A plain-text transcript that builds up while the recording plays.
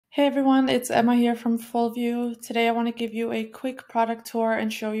Hey everyone, it's Emma here from Fullview. Today I want to give you a quick product tour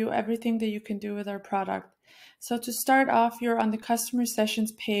and show you everything that you can do with our product. So to start off, you're on the customer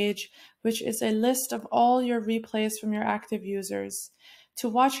sessions page, which is a list of all your replays from your active users. To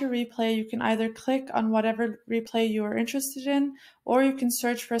watch a replay, you can either click on whatever replay you are interested in, or you can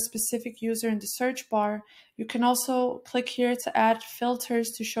search for a specific user in the search bar. You can also click here to add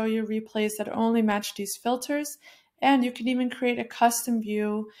filters to show you replays that only match these filters. And you can even create a custom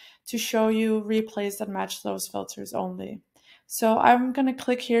view to show you replays that match those filters only. So I'm going to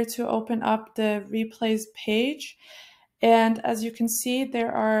click here to open up the replays page. And as you can see,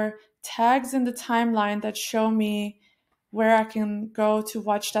 there are tags in the timeline that show me where I can go to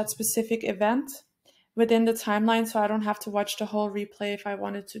watch that specific event within the timeline, so I don't have to watch the whole replay if I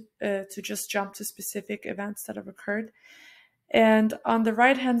wanted to just jump to specific events that have occurred. And on the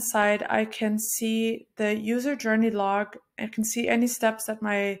right-hand side, I can see the user journey log. I can see any steps that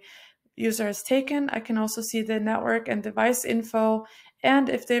my user has taken. I can also see the network and device info. And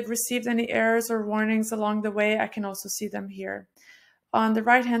if they've received any errors or warnings along the way, I can also see them here. On the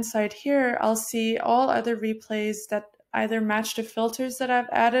right-hand side here, I'll see all other replays that either match the filters that I've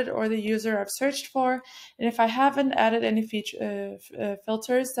added or the user I've searched for. And if I haven't added any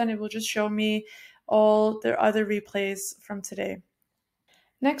filters, then it will just show me all the other replays from today.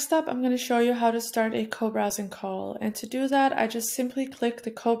 Next up, I'm going to show you how to start a co-browsing call. And to do that, I just simply click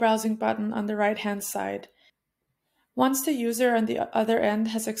the co-browsing button on the right-hand side. Once the user on the other end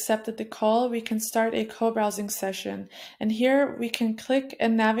has accepted the call, we can start a co-browsing session. And here we can click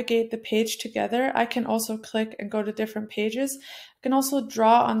and navigate the page together. I can also click and go to different pages. I can also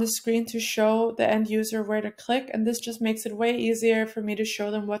draw on the screen to show the end user where to click, and this just makes it way easier for me to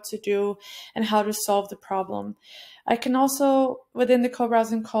show them what to do and how to solve the problem. I can also, within the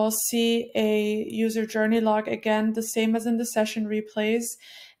co-browsing call, see a user journey log again, the same as in the session replays.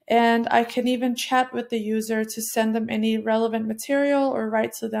 And I can even chat with the user to send them any relevant material or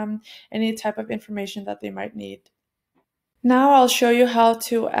write to them any type of information that they might need. Now I'll show you how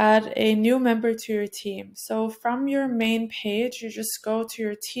to add a new member to your team. So from your main page, you just go to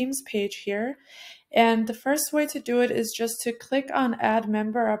your Teams page here. And the first way to do it is just to click on Add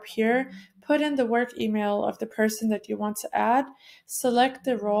Member up here, put in the work email of the person that you want to add, select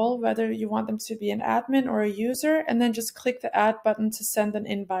the role, whether you want them to be an admin or a user, and then just click the Add button to send an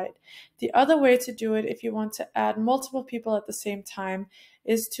invite. The other way to do it, if you want to add multiple people at the same time,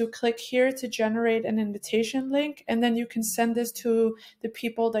 is to click here to generate an invitation link, and then you can send this to the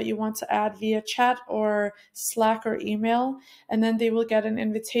people that you want to add via chat or Slack or email, and then they will get an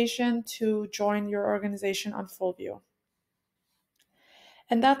invitation to join your organization on Fullview.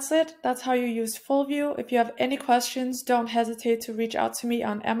 And that's it. That's how you use Fullview. If you have any questions, don't hesitate to reach out to me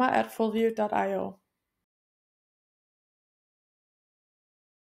on emma@fullview.io.